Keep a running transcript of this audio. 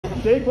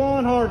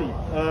Daquan Hardy.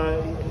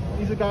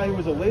 He's a guy who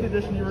was a late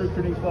addition to your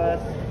recruiting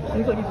class.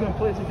 Seems like he's going to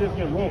play a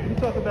significant role. Can you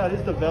talk about his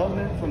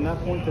development from that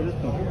point to this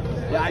point?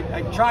 Yeah,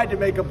 I tried to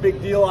make a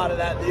big deal out of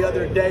that the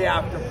other day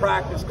after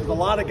practice because a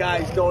lot of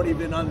guys don't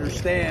even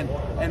understand.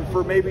 And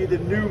for maybe the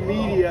new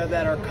media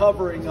that are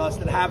covering us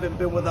that haven't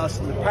been with us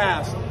in the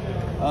past,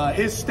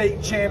 his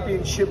state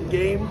championship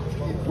game,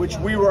 which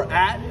we were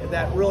at,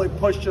 that really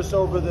pushed us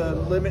over the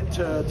limit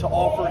to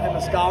offer him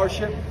a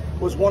scholarship,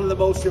 was one of the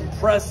most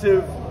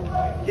impressive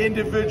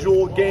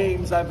individual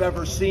games I've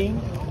ever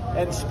seen,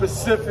 and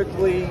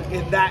specifically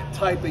in that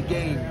type of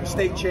game, the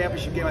state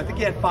championship game. I think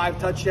he had 5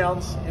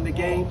 touchdowns in the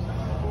game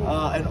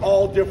in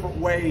all different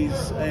ways,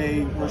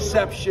 a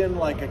reception,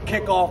 like a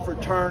kickoff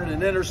return,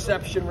 an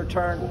interception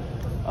return,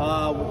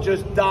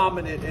 just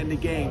dominant in the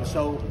game.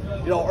 So,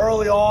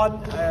 early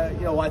on,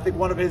 I think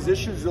one of his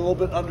issues is a little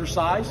bit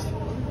undersized,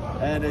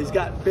 and he's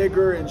gotten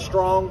bigger and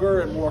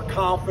stronger and more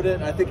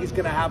confident. I think he's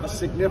going to have a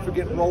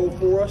significant role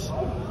for us,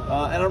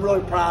 and I'm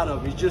really proud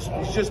of him. He's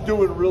just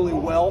doing really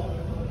well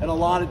in a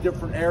lot of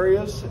different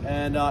areas,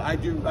 and I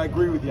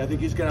agree with you. I think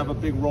he's going to have a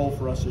big role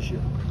for us this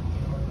year.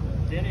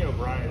 Danny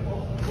O'Brien,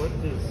 what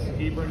does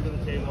he bring to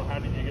the table? How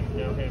did you get to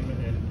know him,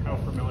 and how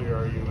familiar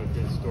are you with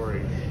his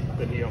story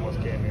that he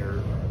almost came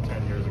here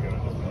 10 years ago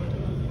at this point?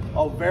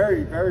 Oh,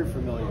 very, very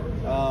familiar.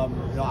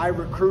 I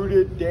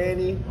recruited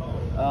Danny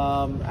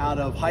out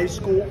of high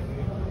school.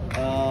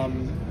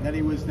 Then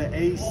he was the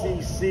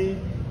ACC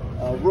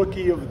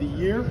Rookie of the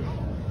Year.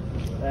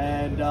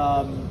 And,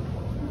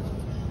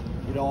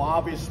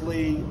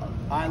 obviously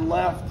I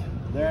left.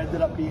 There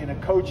ended up being a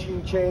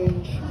coaching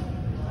change.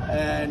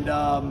 And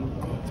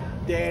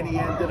Danny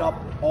ended up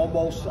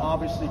almost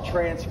obviously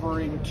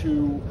transferring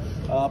to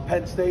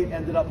Penn State,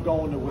 ended up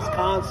going to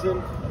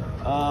Wisconsin,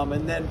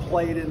 and then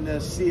played in the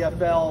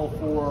CFL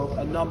for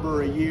a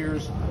number of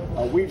years.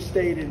 We've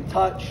stayed in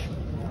touch.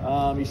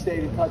 He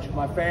stayed in touch with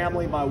my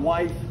family, my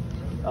wife.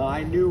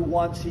 I knew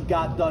once he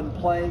got done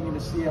playing in the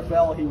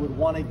CFL, he would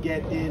want to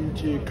get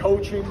into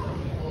coaching.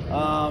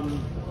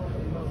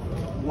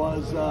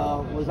 Was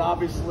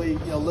obviously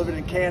living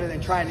in Canada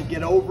and trying to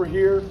get over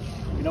here.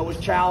 Was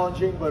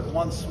challenging, but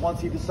once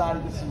he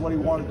decided this is what he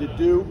wanted to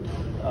do,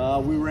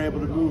 we were able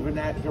to move in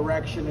that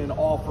direction and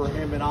offer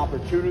him an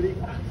opportunity.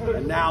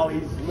 And now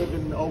he's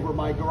living over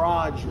my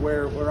garage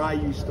where I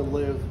used to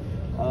live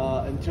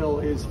until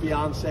his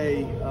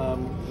fiance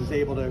was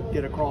able to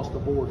get across the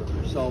border.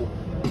 So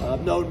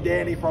I've known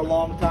Danny for a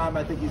long time.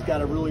 I think he's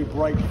got a really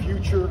bright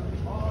future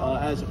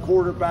as a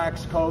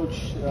quarterbacks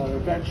coach,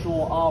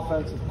 eventual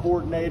offensive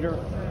coordinator,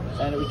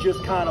 and it was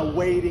just kind of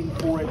waiting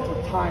for it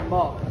to time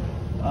up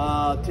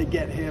to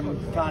get him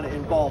kind of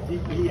involved.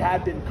 He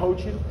had been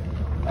coaching.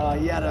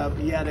 He had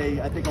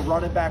I think a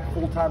running back,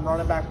 full-time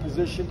running back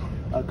position,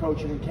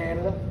 coaching in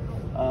Canada,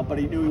 but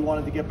he knew he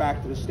wanted to get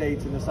back to the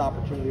States, and this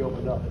opportunity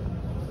opened up.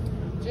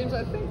 James,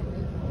 I think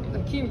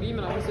Akeem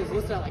Beeman obviously is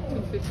listed at like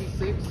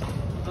 256.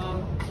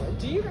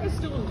 Do you guys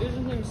still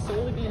envision him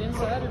solely being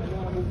inside, or do you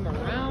want to move him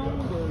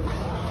around? Or?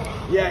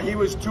 Yeah, he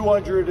was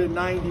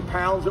 290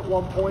 pounds at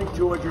one point,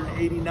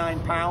 289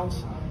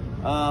 pounds.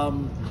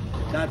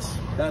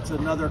 That's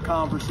another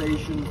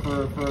conversation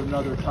for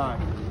another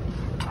time.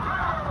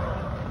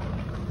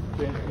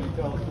 James, can you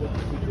tell us what the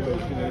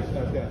situation is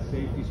at that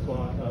safety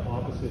spot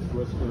opposite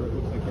Brisker? It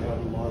looks like they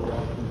have a lot of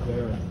options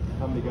there.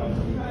 How many guys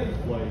do you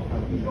play? How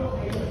do you know?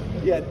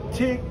 Yeah,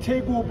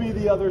 Tig will be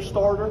the other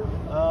starter.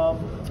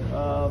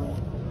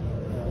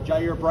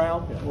 Jair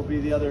Brown will be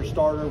the other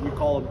starter. We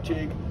call him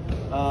Tig.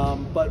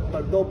 But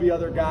there'll be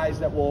other guys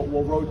that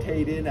will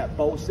rotate in at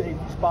both safety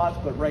spots.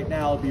 But right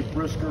now it'll be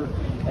Brisker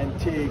and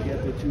Tig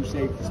at the 2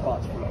 safety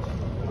spots for us.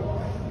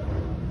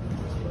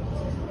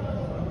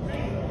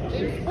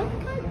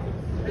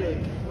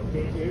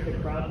 The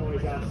crowd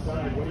noise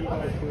outside. What are you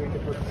guys doing to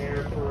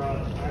prepare for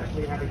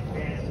actually having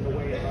fans in the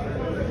way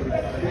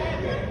environment?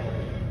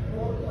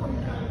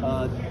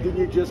 Didn't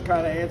you just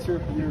kind of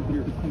answer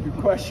your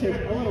question?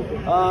 A little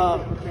bit.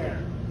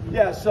 Prepare.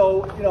 Yeah,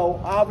 so,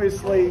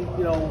 obviously,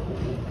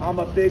 I'm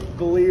a big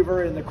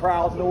believer in the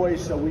crowd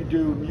noise, so we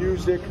do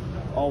music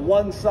on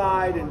one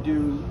side and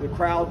do the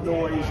crowd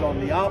noise on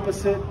the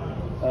opposite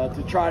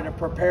to try to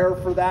prepare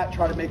for that,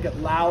 try to make it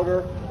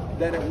louder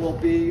than it will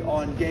be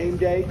on game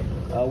day.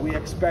 We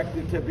expect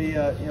it to be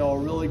a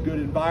really good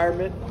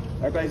environment.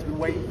 Everybody's been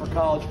waiting for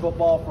college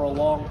football for a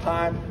long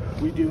time.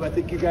 We do, I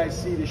think you guys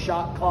see the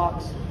shot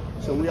clocks,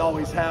 so we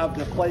always have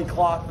the play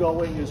clock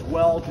going as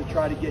well to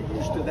try to get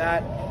used to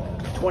that.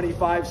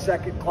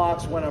 25-second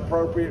clocks when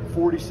appropriate,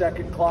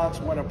 40-second clocks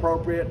when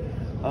appropriate.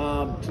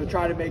 So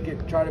try to make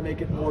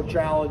it more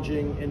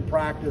challenging in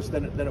practice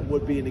than it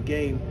would be in a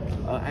game,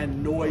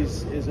 and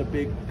noise is a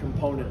big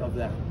component of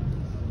that.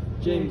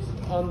 James,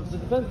 on the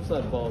defensive side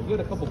of the ball, you had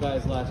a couple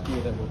guys last year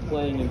that were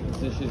playing in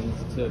positions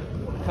to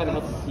kind of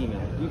help the team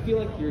out. Do you feel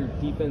like your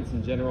defense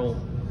in general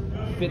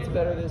fits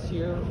better this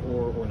year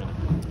or not?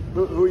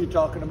 Who are you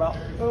talking about?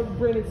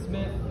 Brandon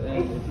Smith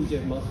and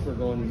TJ Musker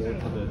going more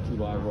to the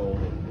 2-eye role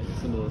and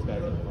some of those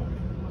guys up front.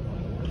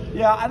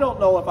 Yeah, I don't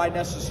know if I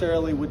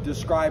necessarily would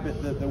describe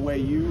it the way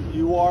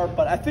you are,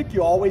 but I think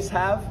you always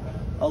have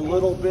a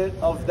little bit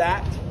of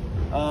that.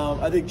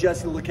 I think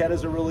Jesse Luketa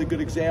is a really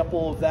good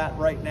example of that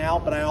right now,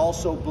 but I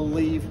also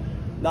believe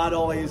not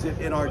only is it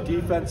in our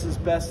defense's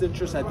best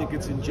interest, I think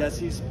it's in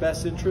Jesse's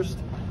best interest.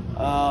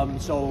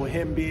 So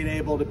him being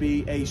able to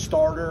be a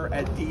starter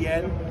at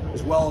DN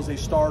as well as a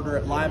starter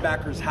at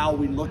linebacker is how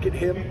we look at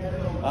him.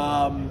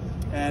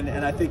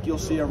 And I think you'll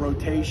see a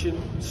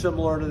rotation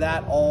similar to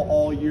that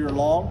all year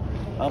long.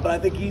 But I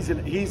think he's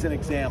an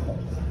example.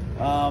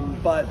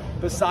 But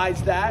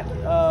besides that,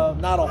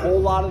 not a whole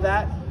lot of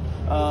that.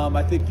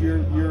 I think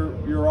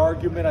your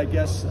argument, I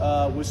guess,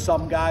 with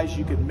some guys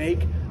you could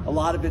make. A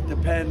lot of it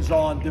depends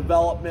on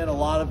development. A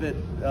lot of it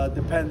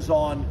depends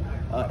on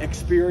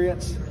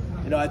experience.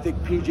 I think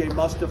PJ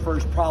Mustipher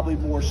is probably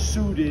more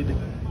suited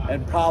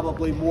and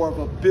probably more of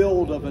a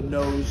build of a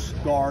nose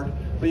guard.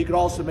 But you could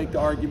also make the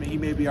argument he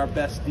may be our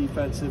best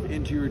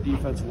interior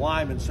defensive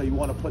lineman, so you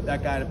want to put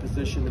that guy in a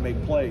position to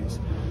make plays.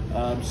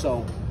 I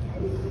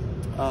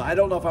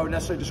don't know if I would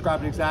necessarily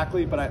describe it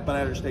exactly, but I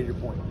understand your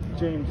point.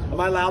 James, am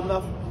I loud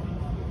enough?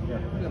 Yeah.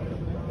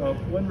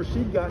 When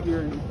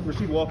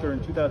Rasheed Walker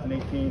in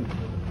 2018,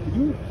 did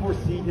you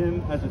foresee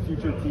him as a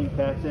future team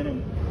captain,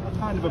 and what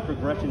kind of a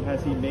progression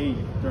has he made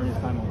during his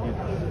time on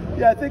campus?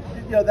 Yeah, I think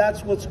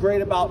that's what's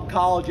great about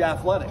college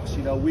athletics.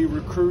 We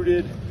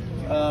recruited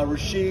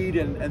Rasheed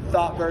and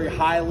thought very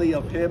highly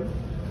of him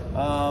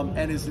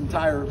and his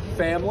entire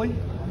family,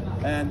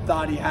 and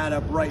thought he had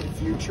a bright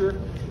future.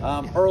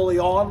 Early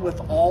on with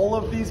all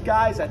of these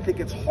guys, I think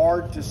it's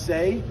hard to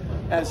say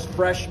as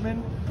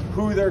freshmen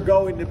who they're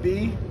going to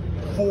be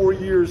 4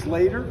 years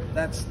later.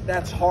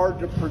 That's hard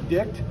to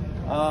predict.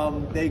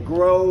 They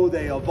grow,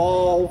 they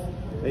evolve,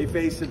 they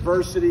face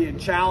adversity and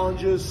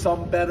challenges,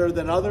 some better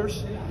than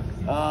others,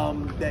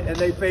 and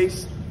they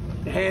face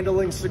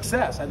handling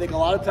success. I think a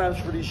lot of times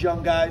for these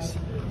young guys,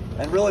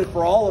 and really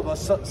for all of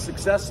us,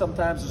 success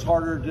sometimes is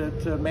harder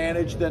to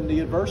manage than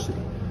the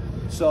adversity.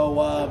 So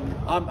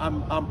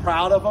I'm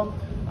proud of them.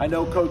 I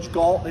know Coach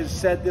Galt has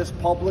said this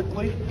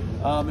publicly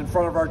in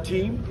front of our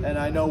team, and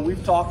I know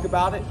we've talked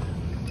about it.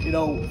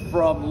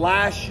 From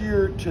last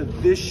year to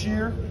this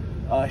year,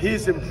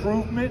 his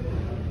improvement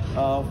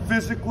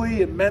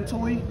physically and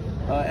mentally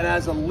and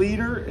as a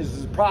leader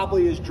is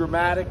probably as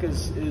dramatic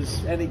as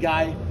any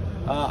guy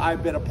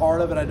I've been a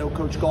part of, and I know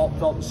Coach Galt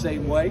felt the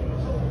same way.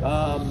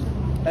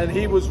 And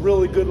he was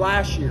really good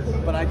last year,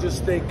 but I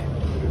just think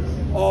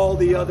all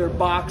the other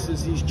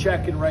boxes he's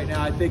checking right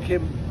now, I think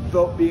him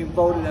being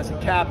voted as a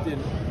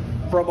captain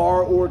from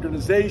our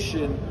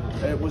organization,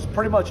 it was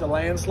pretty much a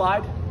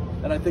landslide,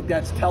 and I think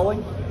that's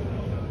telling.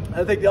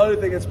 I think the other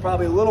thing that's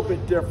probably a little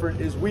bit different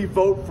is we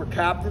vote for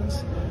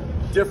captains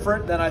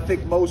different than I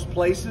think most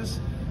places.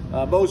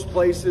 Most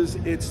places,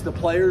 it's the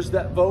players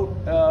that vote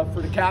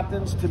for the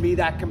captains. To me,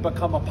 that can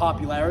become a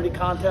popularity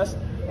contest.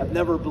 I've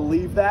never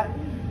believed that.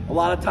 A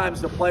lot of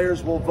times the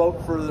players will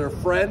vote for their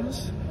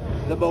friends,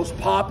 the most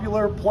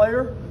popular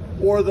player,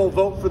 or they'll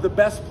vote for the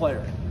best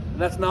player.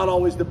 And that's not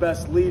always the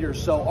best leader.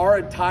 So our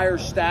entire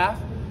staff,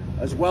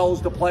 as well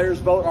as the players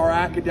vote, our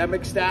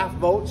academic staff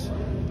votes,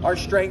 our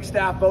strength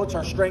staff votes.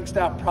 Our strength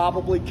staff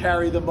probably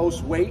carry the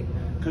most weight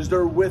because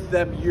they're with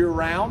them year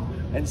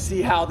round and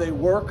see how they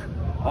work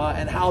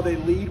and how they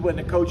lead when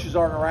the coaches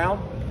aren't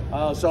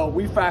around. So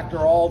we factor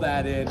all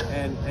that in,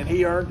 and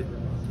he earned it.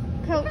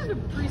 What kind of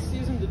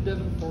preseason did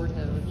Devin Ford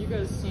have? Have you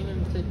guys seen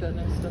him take that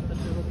next step that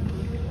you're looking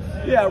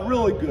for? Yeah,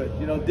 really good.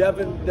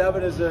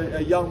 Devin is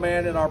a young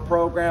man in our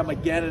program.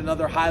 Again,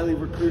 another highly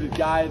recruited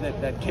guy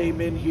that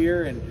came in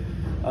here and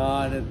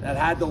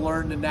had to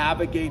learn to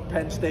navigate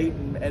Penn State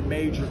and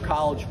major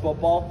college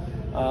football.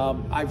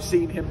 I've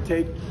seen him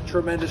take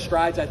tremendous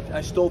strides.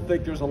 I still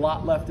think there's a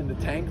lot left in the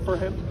tank for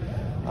him.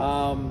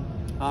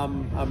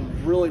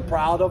 I'm really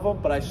proud of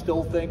him, but I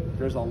still think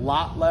there's a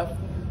lot left,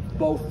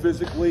 both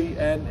physically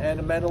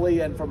and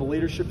mentally and from a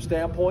leadership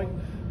standpoint.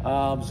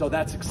 So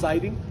that's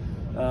exciting.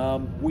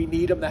 We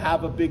need him to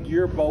have a big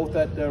year, both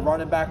at the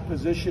running back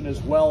position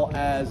as well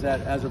as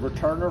a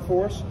returner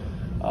for us.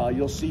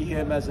 You'll see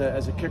him as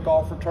a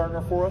kickoff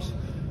returner for us.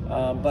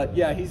 But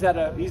yeah, he's had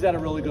a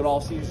really good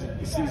all season.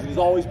 He's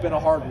always been a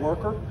hard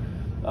worker,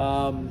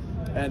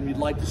 and we'd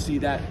like to see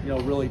that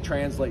really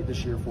translate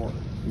this year for him.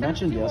 You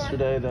mentioned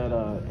yesterday that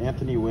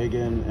Anthony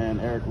Wiggin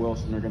and Eric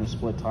Wilson are going to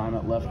split time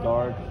at left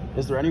guard.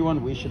 Is there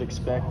anyone we should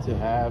expect to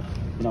have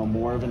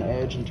more of an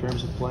edge in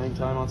terms of playing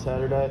time on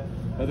Saturday?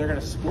 They're going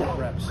to split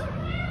reps.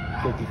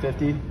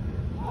 50-50?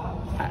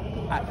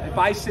 If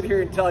I sit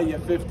here and tell you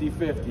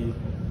 50-50,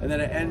 and then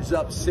it ends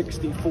up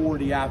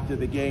 60-40 after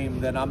the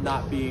game, then I'm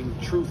not being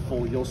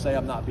truthful. You'll say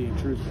I'm not being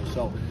truthful.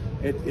 So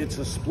it's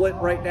a split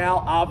right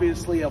now.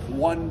 Obviously, if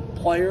one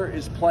player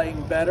is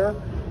playing better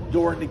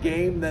during the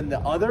game than the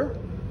other,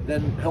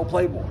 then he'll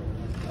play more.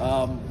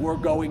 We're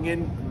going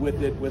in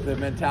with it with the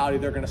mentality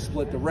they're going to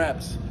split the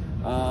reps,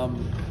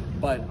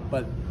 but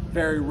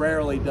very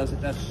rarely does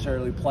it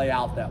necessarily play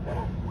out that way.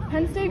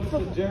 Penn State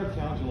football. Jared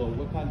Tangelo,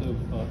 what kind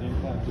of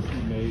impact has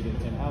he made,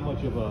 and how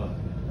much of a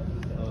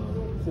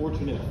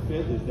fortunate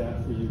fit is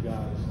that for you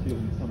guys,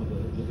 dealing with some of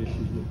the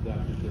issues with that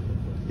particular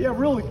fit? Yeah,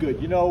 really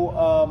good. You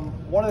know,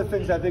 one of the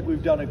things I think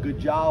we've done a good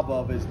job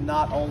of is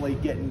not only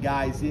getting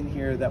guys in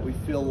here that we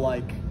feel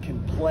like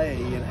can play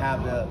and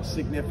have a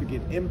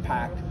significant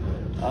impact,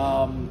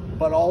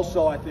 but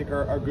also I think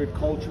are good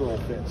cultural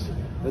fits.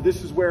 Now,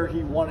 this is where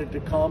he wanted to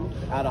come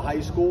out of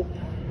high school.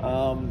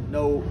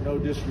 No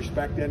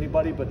disrespect to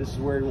anybody, but this is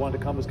where he wanted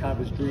to come as kind of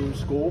his dream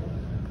school.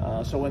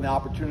 So when the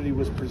opportunity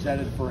was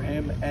presented for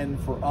him and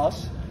for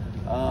us,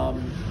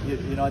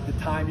 you know, at the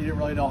time you didn't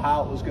really know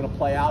how it was going to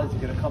play out. Is he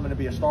going to come in and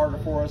be a starter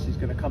for us? He's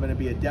going to come in and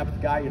be a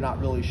depth guy. You're not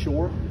really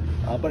sure,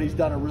 but he's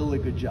done a really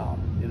good job.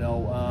 You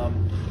know,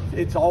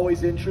 it's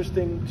always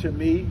interesting to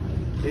me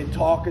in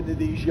talking to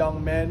these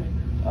young men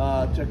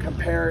to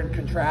compare and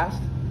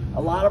contrast.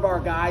 A lot of our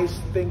guys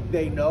think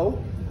they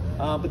know,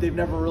 but they've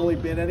never really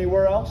been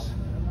anywhere else.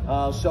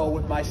 So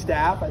with my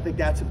staff, I think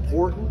that's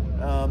important.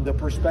 The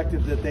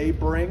perspective that they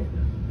bring.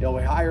 You know,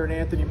 we hired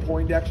Anthony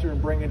Poindexter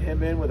and bringing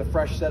him in with a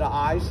fresh set of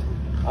eyes,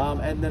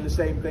 and then the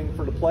same thing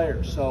for the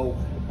players. So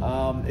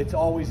it's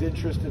always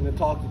interesting to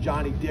talk to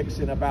Johnny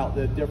Dixon about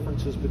the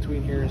differences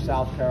between here and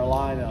South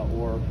Carolina,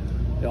 or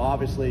you know,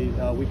 obviously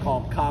we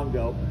call him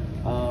Congo.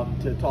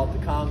 To talk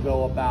to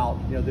Congo about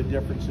the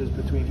differences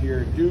between here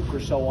and Duke, or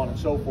so on and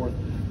so forth.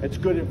 It's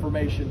good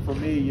information for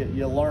me.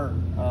 You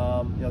learn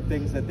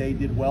things that they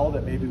did well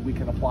that maybe we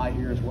can apply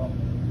here as well.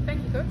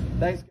 Thank you, Coach.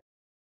 Thanks.